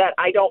face, that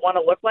I don't want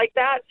to look like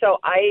that. So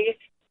I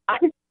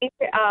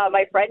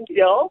my friend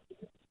Jill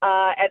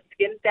at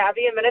Skin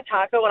Savvy in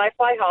Minnetonka when I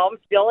fly home.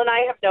 Jill and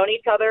I have known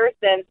each other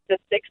since the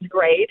 6th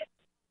grade,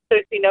 so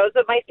she knows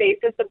what my face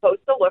is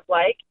supposed to look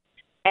like.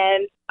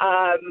 And,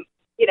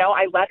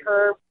 I let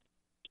her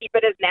keep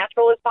it as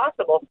natural as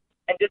possible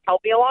and just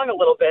help me along a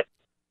little bit.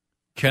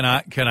 Can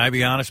I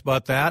be honest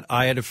about that?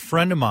 I had a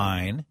friend of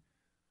mine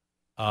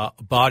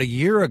about a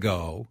year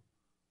ago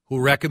who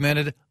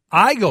recommended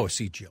I go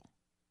see Jill.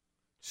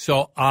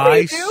 So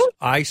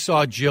I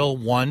saw Jill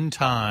one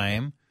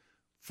time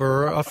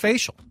for a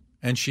facial,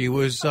 and she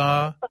was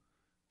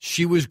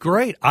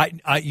great.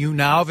 You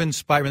now have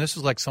inspired me. This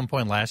was like some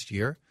point last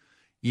year.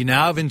 You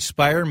now have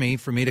inspired me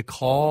for me to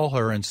call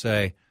her and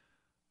say,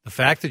 the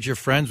fact that you're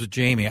friends with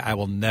Jamie, I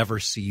will never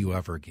see you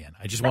ever again.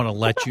 I just want to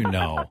let you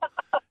know.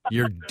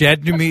 You're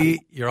dead to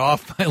me. You're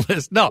off my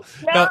list. No,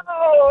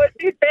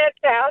 she's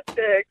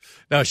fantastic.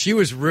 No, she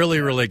was really,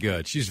 really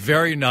good. She's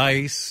very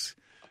nice,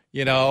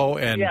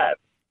 and yes.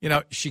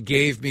 She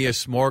gave me a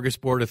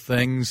smorgasbord of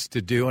things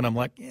to do, and I'm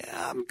like,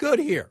 yeah, I'm good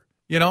here,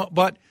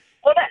 but.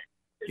 Well,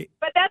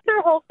 but that's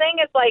her whole thing,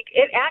 is like,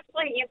 it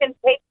actually, you can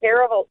take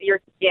care of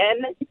your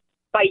skin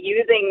by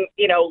using,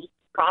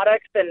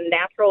 products and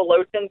natural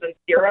lotions and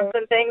serums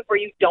and things, where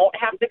you don't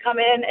have to come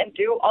in and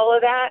do all of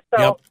that.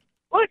 So,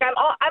 Look, I'm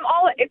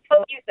all, it's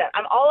what you said.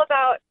 I'm all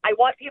about, I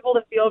want people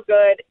to feel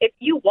good. If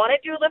you want to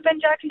do lip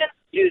injections,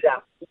 do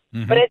them.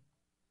 Mm-hmm. But it's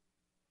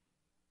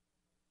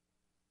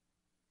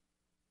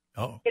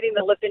getting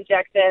the lip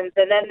injections,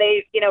 and then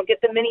they,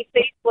 get the mini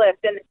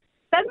facelift, and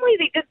suddenly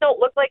they just don't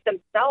look like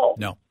themselves.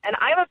 No. And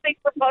I'm a big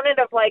proponent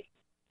of, like,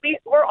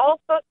 we're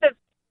all supposed to,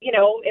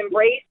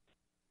 embrace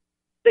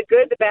the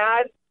good, the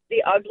bad,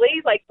 the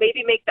ugly. Like,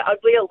 maybe make the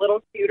ugly a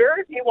little cuter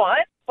if you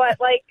want, but,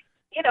 like,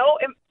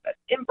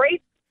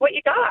 embrace what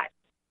you got.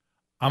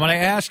 I'm going to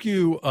ask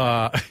you,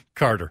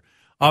 Carter,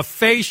 a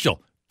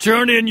facial.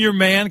 Turn in your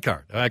man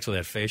card. Actually,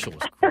 that facial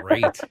was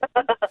great.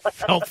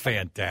 Felt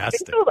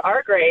fantastic. Facials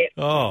are great.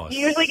 Oh,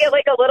 you usually get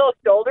like a little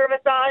shoulder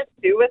massage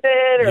too with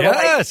it, or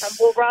like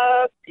temple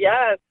rub.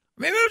 Yes.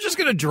 Maybe I'm just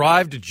going to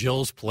drive to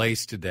Jill's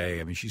place today.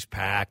 I mean, she's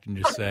packed, and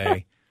just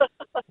say,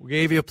 "We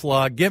gave you a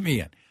plug. Get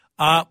me in."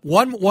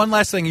 One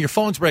last thing. Your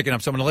phone's breaking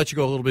up, so I'm going to let you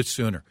go a little bit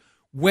sooner.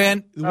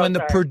 When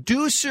the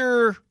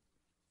producer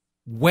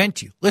went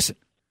to you, listen,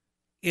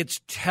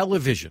 it's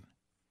television.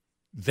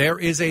 There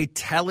is a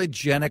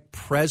telegenic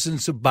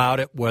presence about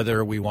it,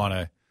 whether we want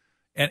to,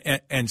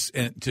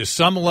 and to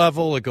some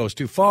level it goes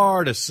too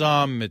far, to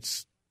some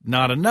it's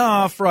not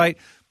enough, right?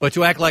 But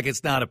to act like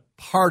it's not a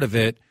part of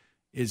it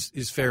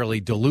is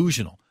fairly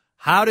delusional.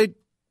 How did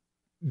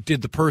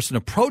the person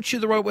approach you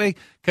the right way?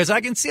 Because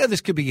I can see how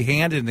this could be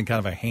handed in kind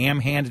of a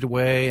ham-handed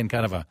way and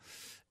kind of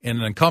in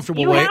an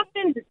uncomfortable way.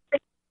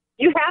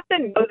 You have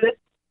to know this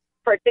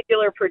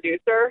particular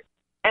producer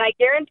And I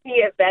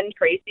guarantee if Ben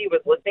Tracy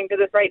was listening to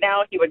this right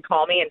now, he would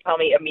call me and tell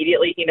me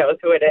immediately he knows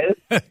who it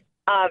is.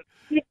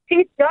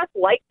 She's just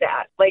like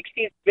that. Like,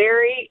 she's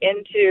very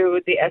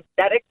into the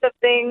aesthetics of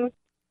things.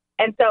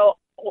 And so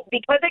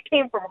because it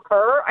came from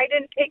her, I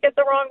didn't take it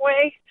the wrong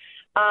way.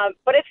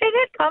 But if it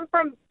had come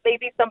from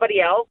maybe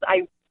somebody else,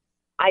 I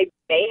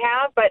may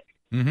have. But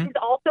she's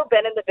also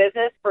been in the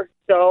business for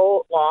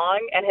so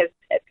long and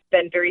has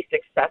been very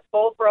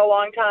successful for a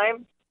long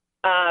time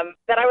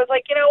that I was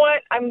like, you know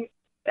what?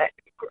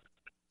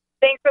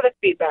 Thanks for the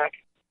feedback.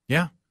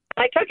 Yeah.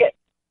 I took it.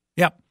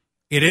 Yep.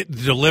 The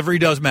delivery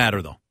does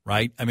matter, though,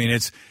 right? I mean,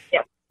 it's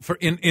for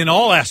in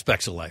all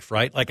aspects of life,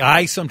 right? Like,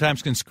 I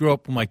sometimes can screw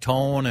up with my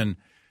tone and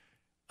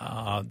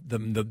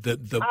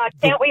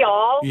can't we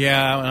all?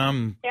 Yeah.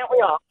 Can't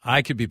we all?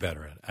 I could be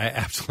better at it. I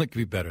absolutely could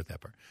be better at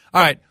that part.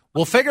 All right.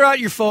 We'll figure out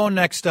your phone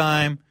next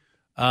time.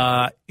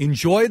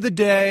 Enjoy the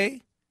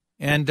day,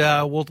 and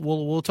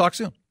we'll talk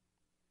soon.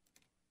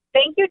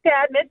 Thank you,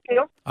 Ted. Miss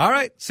you. All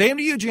right. Same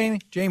to you, Jamie.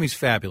 Jamie's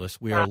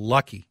fabulous. We are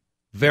lucky,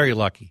 very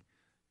lucky,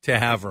 to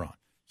have her on.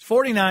 It's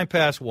 49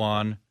 past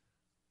 1.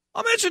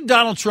 I'll mention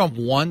Donald Trump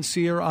once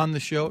here on the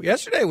show.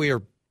 Yesterday, we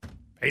were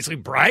basically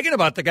bragging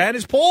about the guy and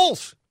his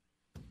polls.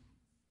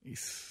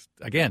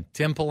 Again,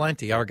 Tim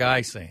Pawlenty, our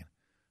guy, saying,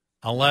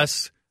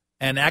 unless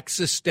an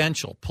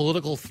existential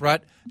political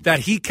threat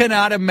that he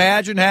cannot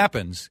imagine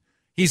happens,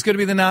 he's going to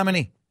be the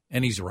nominee.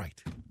 And he's right.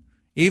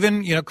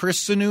 Even,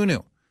 Chris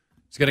Sununu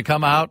is going to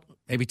come out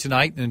maybe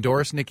tonight and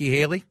endorse Nikki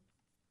Haley.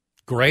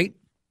 Great.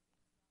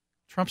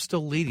 Trump's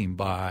still leading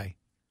by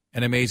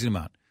an amazing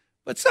amount.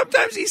 But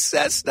sometimes he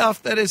says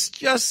stuff that is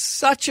just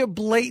such a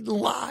blatant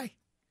lie.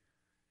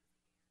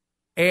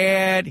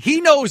 And he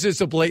knows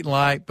it's a blatant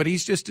lie, but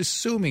he's just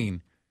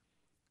assuming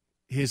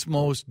his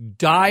most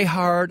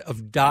diehard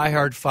of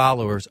diehard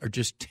followers are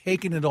just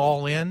taking it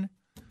all in.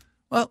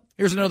 Well,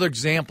 here's another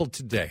example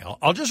today.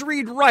 I'll just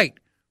read right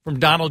from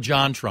Donald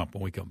John Trump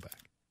when we come back.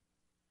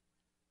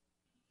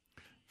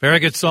 Very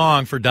good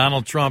song for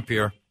Donald Trump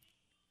here.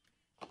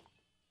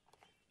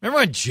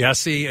 Remember when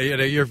Jesse,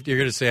 you're going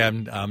to say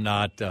I'm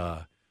not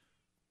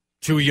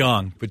too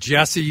young, but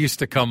Jesse used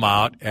to come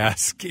out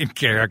as in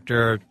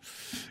character,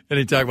 and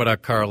he talked about how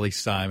Carly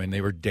Simon,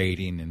 they were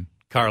dating, and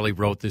Carly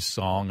wrote this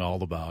song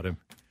all about him.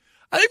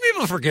 I think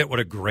people forget what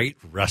a great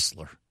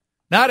wrestler,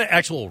 not an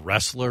actual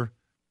wrestler,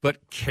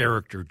 but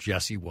character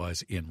Jesse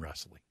was in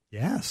wrestling.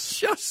 Yes.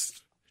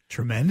 Just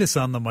tremendous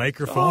on the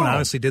microphone.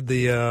 Obviously did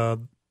the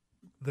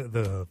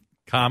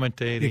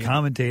commentating. The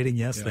commentating,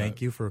 yes,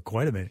 thank you, for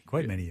quite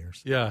many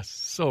years. Yes,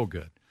 so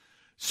good.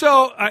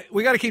 So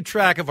we got to keep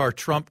track of our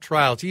Trump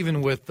trials,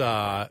 even with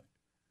Tim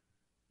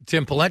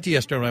Pawlenty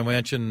yesterday when I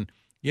mentioned,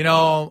 I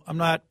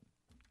don't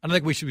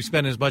think we should be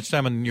spending as much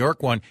time on the New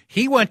York one.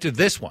 He went to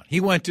this one. He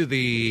went to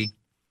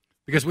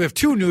because we have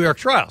two New York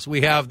trials.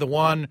 We have the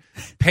one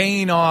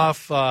paying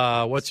off,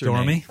 what's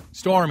her name?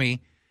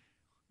 Stormy.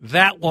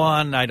 That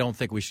one I don't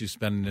think we should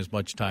spend as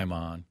much time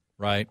on,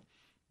 right?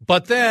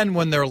 But then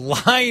when they're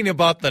lying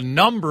about the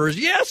numbers,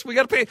 yes, we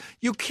got to pay.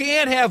 You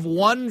can't have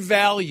one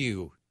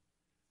value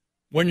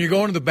when you're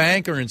going to the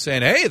banker and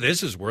saying, hey,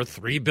 this is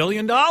worth $3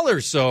 billion,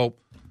 so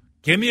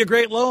give me a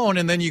great loan.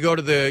 And then you go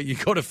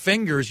to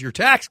Fingers, your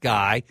tax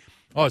guy,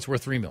 oh, it's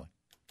worth $3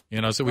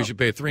 million. So we should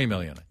pay $3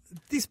 million.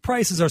 These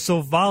prices are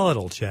so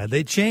volatile, Chad.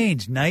 They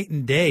change night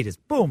and day,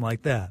 just boom,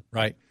 like that.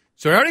 Right.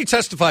 So he already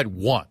testified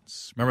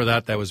once. Remember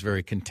that? That was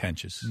very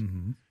contentious.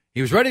 Mm-hmm.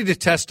 He was ready to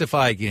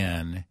testify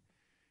again.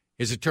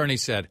 His attorney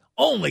said,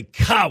 only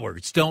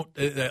cowards don't,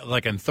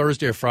 like on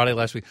Thursday or Friday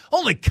last week,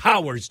 only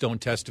cowards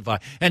don't testify.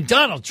 And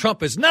Donald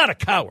Trump is not a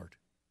coward.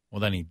 Well,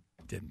 then he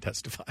didn't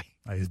testify.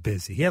 He was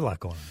busy. He had a lot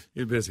going on.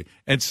 He was busy.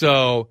 And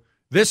so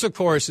this, of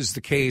course, is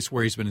the case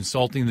where he's been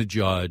insulting the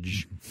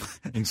judge,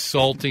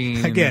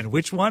 insulting. Again,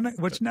 which one?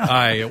 Which now?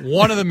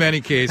 One of the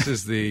many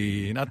cases,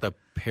 not the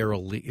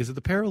paralegal. Is it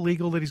the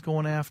paralegal that he's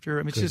going after?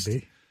 I mean,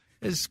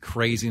 it's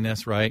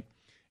craziness, right?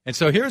 And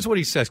so here's what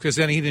he says, because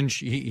then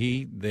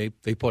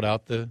they put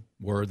out the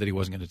word that he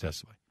wasn't going to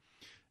testify.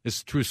 This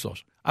is True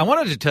Social. I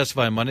wanted to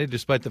testify on Monday,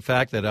 despite the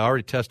fact that I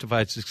already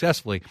testified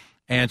successfully,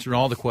 answering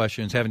all the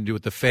questions having to do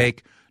with the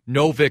fake,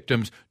 no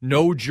victims,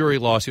 no jury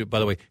lawsuit. By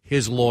the way,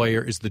 his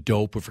lawyer is the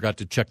dope who forgot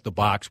to check the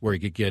box where he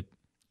could get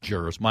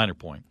jurors. Minor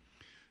point.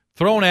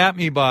 Thrown at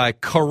me by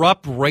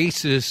corrupt,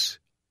 racist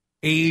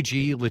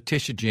AG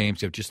Letitia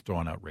James. They've just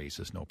thrown out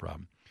racist, no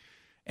problem.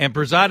 And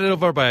presided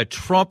over by a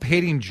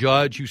Trump-hating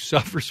judge who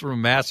suffers from a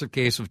massive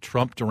case of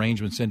Trump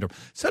derangement syndrome.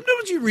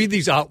 Sometimes you read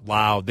these out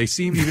loud. They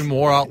seem even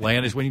more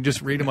outlandish when you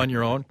just read them on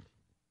your own.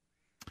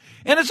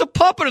 And it's a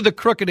puppet of the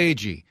crooked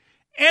AG.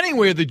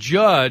 Anyway, the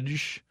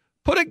judge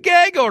put a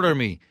gag order on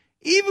me,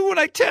 even when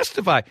I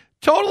testify,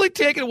 totally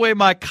taking away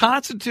my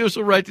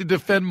constitutional right to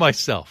defend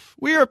myself.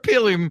 We are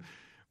appealing,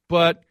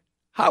 but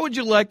how would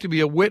you like to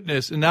be a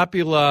witness and not be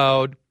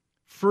allowed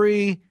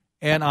free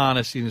and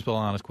honest? You didn't spell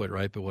honest quite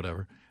right, but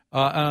whatever.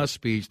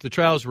 Speech. The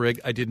trial's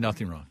rigged. I did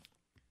nothing wrong.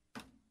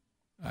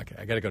 Okay,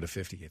 I got to go to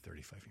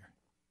 5835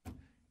 here.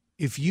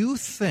 If you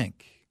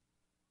think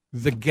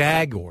the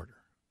gag order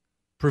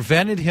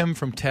prevented him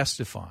from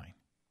testifying,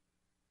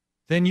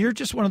 then you're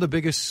just one of the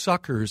biggest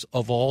suckers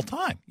of all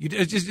time.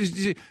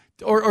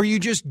 Or you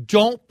just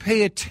don't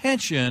pay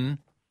attention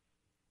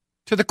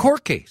to the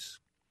court case.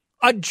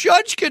 A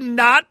judge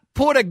cannot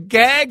put a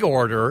gag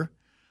order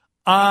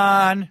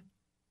on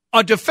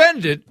a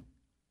defendant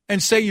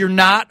and say you're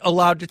not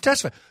allowed to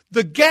testify.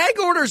 The gag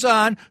order's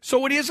on,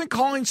 so it isn't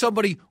calling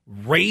somebody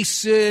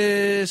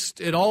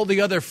racist and all the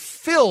other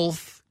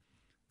filth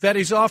that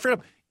he's offered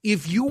up.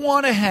 If you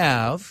want to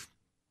have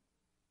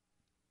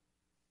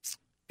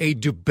a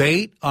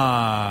debate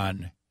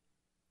on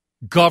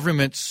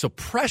government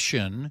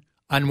suppression,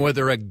 on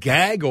whether a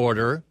gag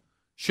order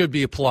should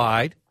be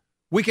applied,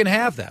 we can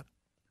have that.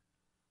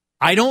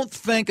 I don't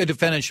think a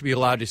defendant should be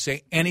allowed to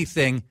say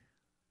anything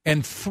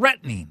and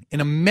threatening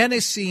in a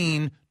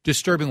menacing,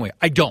 disturbing way.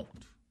 I don't.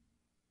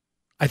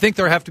 I think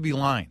there have to be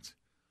lines.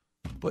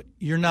 But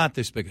you're not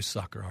this big a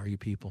sucker, are you,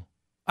 people?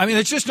 I mean,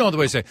 it's just no other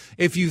way to say it.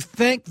 If you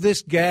think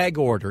this gag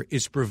order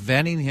is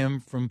preventing him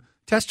from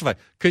testifying,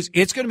 because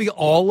it's going to be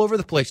all over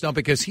the place now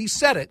because he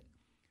said it,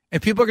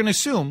 and people are going to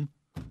assume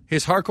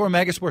his hardcore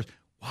MAGA sports,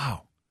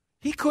 wow,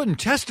 he couldn't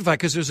testify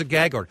because there's a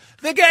gag order.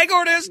 The gag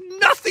order has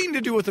nothing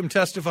to do with him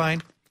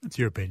testifying. That's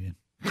your opinion.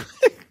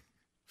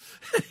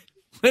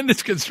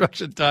 Linda's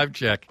construction time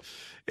check.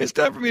 It's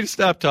time for me to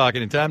stop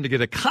talking and time to get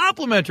a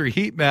complimentary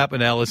heat map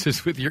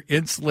analysis with your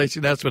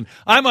insulation estimate.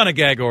 I'm on a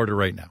gag order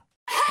right now.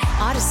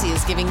 Odyssey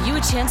is giving you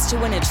a chance to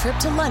win a trip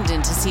to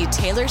London to see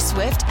Taylor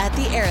Swift at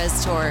the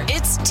Eras Tour.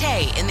 It's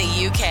Tay in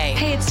the UK.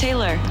 Hey, it's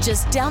Taylor.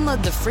 Just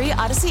download the free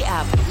Odyssey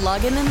app,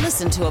 log in and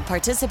listen to a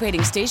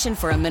participating station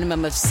for a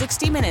minimum of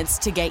 60 minutes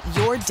to get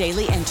your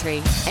daily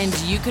entry. And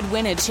you could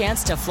win a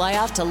chance to fly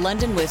off to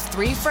London with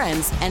 3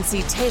 friends and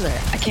see Taylor.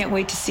 I can't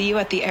wait to see you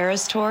at the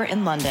Eras Tour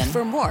in London.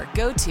 For more,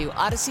 go to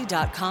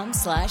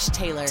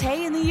odyssey.com/Taylor.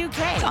 Tay in the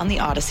UK. On the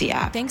Odyssey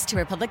app. Thanks to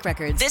Republic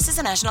Records. This is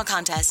a national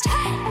contest.